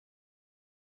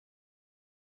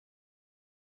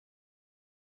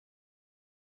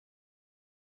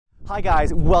Hi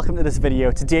guys, welcome to this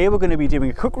video. Today we're going to be doing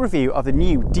a quick review of the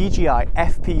new DJI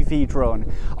FPV drone.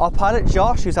 Our pilot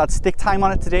Josh, who's had stick time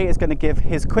on it today, is going to give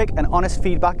his quick and honest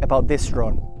feedback about this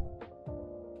drone.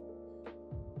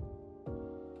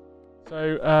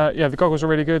 So yeah, the goggles are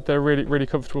really good. They're really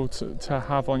comfortable to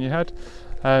have on your head.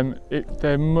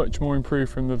 They're much more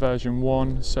improved from the version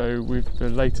 1, so with the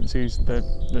latencies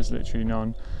there's literally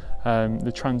none.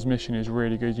 The transmission is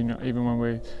really good. Even when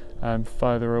we're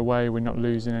further away, we're not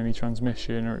losing any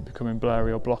transmission or it becoming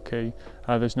blurry or blocky.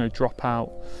 There's no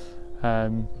dropout.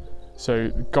 So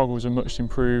the goggles are much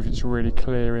improved. It's a really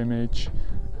clear image.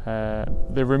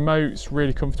 The remote's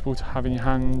really comfortable to have in your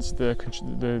hands.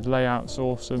 The layout's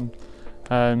awesome.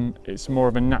 It's more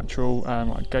of a natural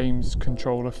like games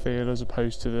controller feel as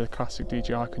opposed to the classic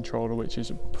DJI controller, which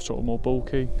is sort of more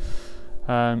bulky.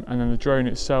 And then the drone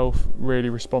itself, really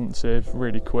responsive,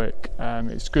 really quick.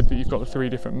 It's good that you've got the 3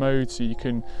 different modes, so you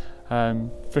can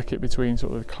flick it between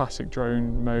sort of the classic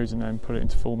drone modes and then put it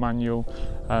into full manual.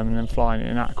 And then flying it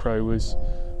in acro was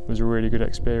a really good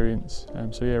experience.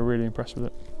 So yeah, really impressed with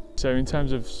it. So in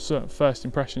terms of sort of first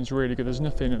impressions, really good. There's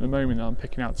nothing at the moment that I'm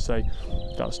picking out to say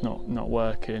that's not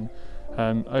working.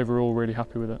 Overall, really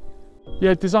happy with it.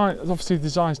 Yeah, obviously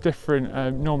design's different.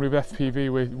 Normally with FPV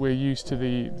we're used to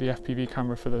the FPV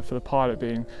camera for the pilot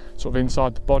being sort of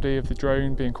inside the body of the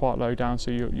drone, being quite low down, so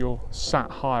you're sat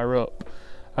higher up.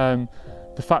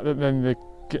 The fact that then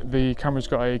the camera's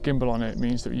got a gimbal on it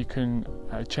means that you can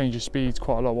change your speeds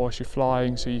quite a lot whilst you're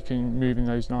flying, so you can move in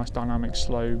those nice dynamic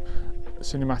slow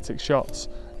cinematic shots.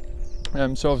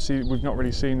 So obviously we've not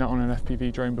really seen that on an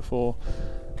FPV drone before,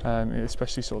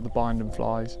 especially sort of the bind and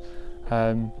flies.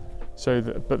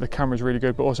 But the camera's really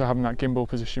good, but also having that gimbal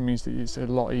position means that it's a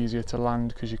lot easier to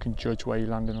land because you can judge where you're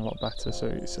landing a lot better, so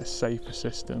it's a safer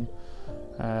system.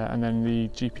 And then the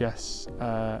GPS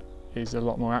is a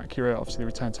lot more accurate. Obviously the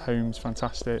return to home is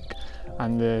fantastic,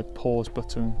 and the pause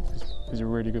button is a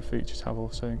really good feature to have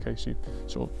also in case you've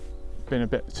sort of been a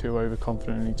bit too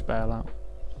overconfident and need to bail out.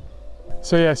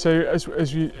 So yeah, so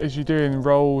as you're doing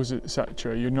rolls,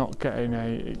 etc., you're not getting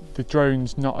the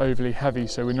drone's not overly heavy,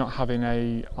 so we're not having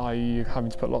i.e. having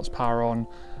to put lots of power on,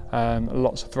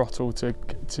 lots of throttle to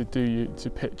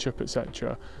pitch up,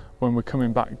 etc. When we're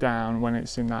coming back down, when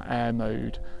it's in that air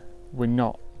mode, we're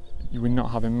not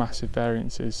having massive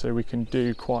variances, so we can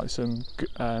do quite some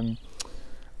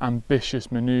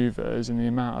ambitious manoeuvres, and the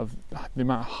amount of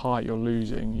height you're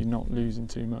not losing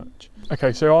too much.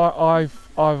 Okay, so I've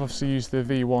obviously used the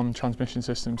V1 transmission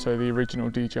system, so the original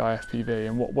DJI FPV,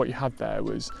 and what you had there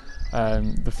was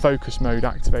the focus mode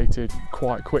activated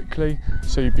quite quickly,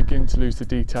 so you begin to lose the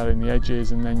detail in the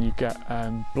edges, and then you get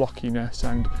blockiness,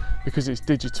 and because it's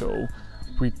digital,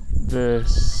 the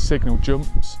signal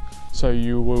jumps, so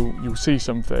you'll see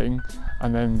something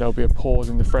and then there'll be a pause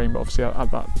in the frame, but obviously at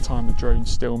that time the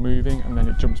drone's still moving and then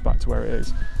it jumps back to where it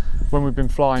is. When we've been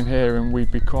flying here, and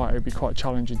it'd be quite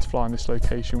challenging to fly in this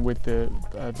location with the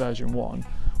version 1,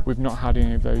 we've not had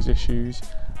any of those issues.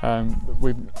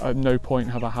 At no point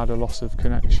have I had a loss of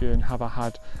connection, have I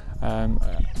had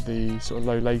the sort of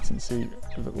low latency,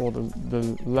 or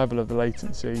the level of the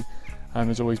latency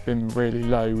has always been really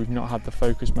low. We've not had the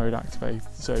focus mode activated,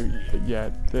 so yeah,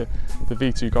 the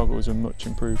V2 goggles are much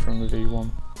improved from the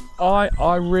V1.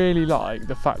 I really like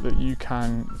the fact that you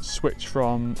can switch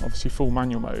from obviously full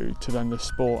manual mode to then the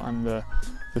sport and the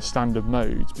standard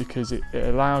modes, because it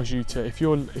allows you to, if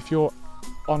you're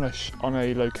on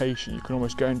a location, you can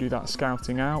almost go and do that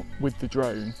scouting out with the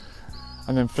drone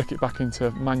and then flick it back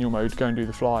into manual mode, go and do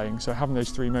the flying. So having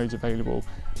those 3 modes available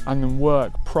and then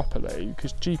work properly,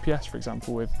 because GPS, for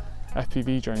example, with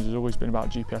FPV drones has always been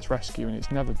about GPS rescue, and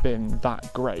it's never been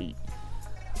that great.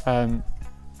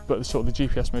 But the sort of the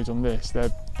GPS modes on this,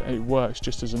 it works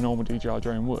just as a normal DJI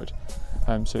drone would.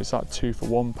 So it's that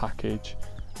 2-for-1 package.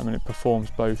 I mean, it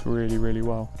performs both really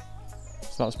well.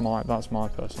 So that's my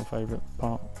personal favourite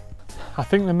part. I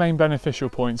think the main beneficial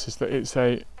points is that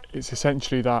it's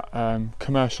essentially that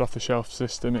commercial off-the-shelf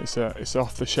system. It's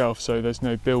off the shelf, so there's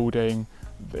no building.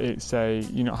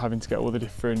 You're not having to get all the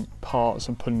different parts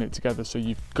and putting it together. So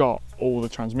you've got all the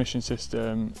transmission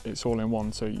system. It's all in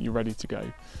one, so you're ready to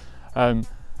go.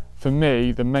 For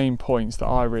me, the main points that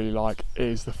I really like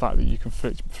is the fact that you can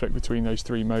flick between those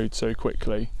 3 modes so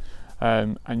quickly.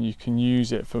 And you can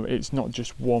use it for, it's not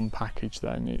just one package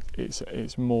then,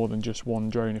 it's more than just one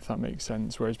drone, if that makes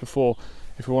sense. Whereas before,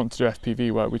 if we want to do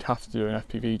FPV work, we'd have to do an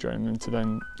FPV drone, and to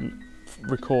then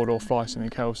record or fly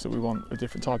something else that we want a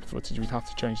different type of footage, we'd have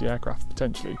to change the aircraft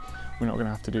potentially. We're not going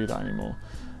to have to do that anymore.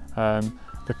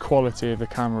 The quality of the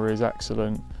camera is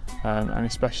excellent, and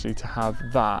especially to have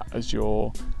that as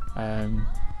your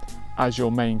as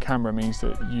your main camera means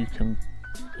that you can,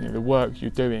 the work you're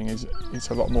doing it's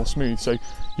a lot more smooth. So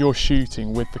you're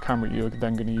shooting with the camera you're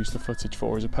then going to use the footage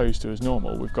for, as opposed to as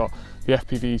normal. We've got the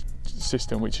FPV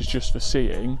system, which is just for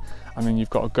seeing, and then you've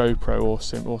got a GoPro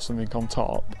or something on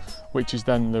top, which is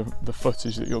then the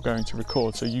footage that you're going to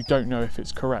record. So you don't know if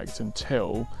it's correct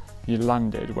until you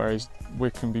landed, whereas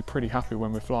we can be pretty happy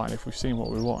when we're flying. If we've seen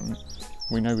what we want,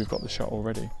 we know we've got the shot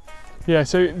already. Yeah,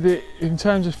 so in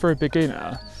terms of for a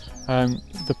beginner,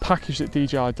 the package that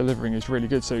DJI are delivering is really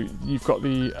good. So you've got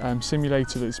the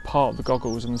simulator that's part of the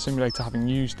goggles, and the simulator, having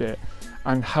used it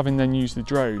and having then used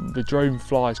the drone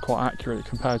flies quite accurate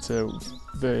compared to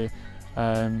the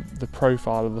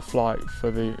profile of the flight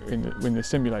in the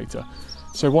simulator.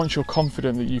 So once you're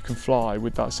confident that you can fly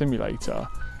with that simulator,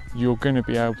 you're going to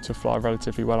be able to fly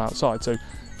relatively well outside. So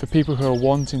for people who are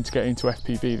wanting to get into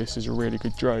FPV, this is a really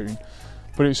good drone.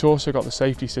 But it's also got the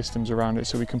safety systems around it,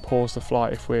 so we can pause the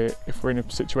flight if we're in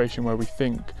a situation where we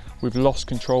think we've lost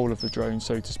control of the drone,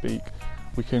 so to speak.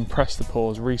 We can press the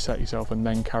pause, reset yourself, and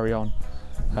then carry on.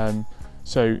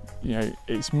 So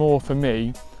it's more, for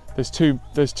me, there's two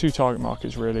target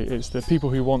markets really. It's the people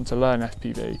who want to learn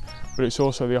FPV, but it's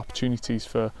also the opportunities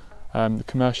for the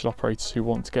commercial operators who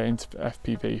want to get into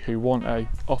FPV, who want a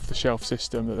off-the-shelf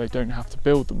system that they don't have to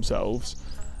build themselves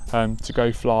to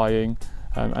go flying,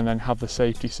 and then have the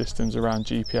safety systems around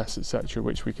GPS, etc.,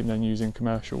 which we can then use in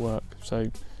commercial work. So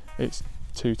it's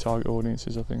two target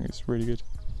audiences. I think it's really good.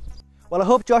 Well, I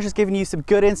hope Josh has given you some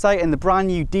good insight in the brand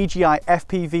new DJI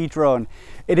FPV drone.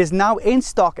 It is now in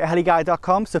stock at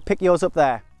heliguy.com, so pick yours up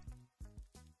there.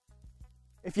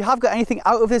 If you have got anything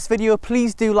out of this video,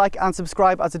 please do like and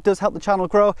subscribe, as it does help the channel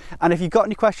grow. And if you've got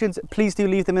any questions, please do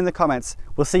leave them in the comments.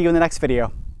 We'll see you in the next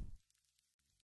video.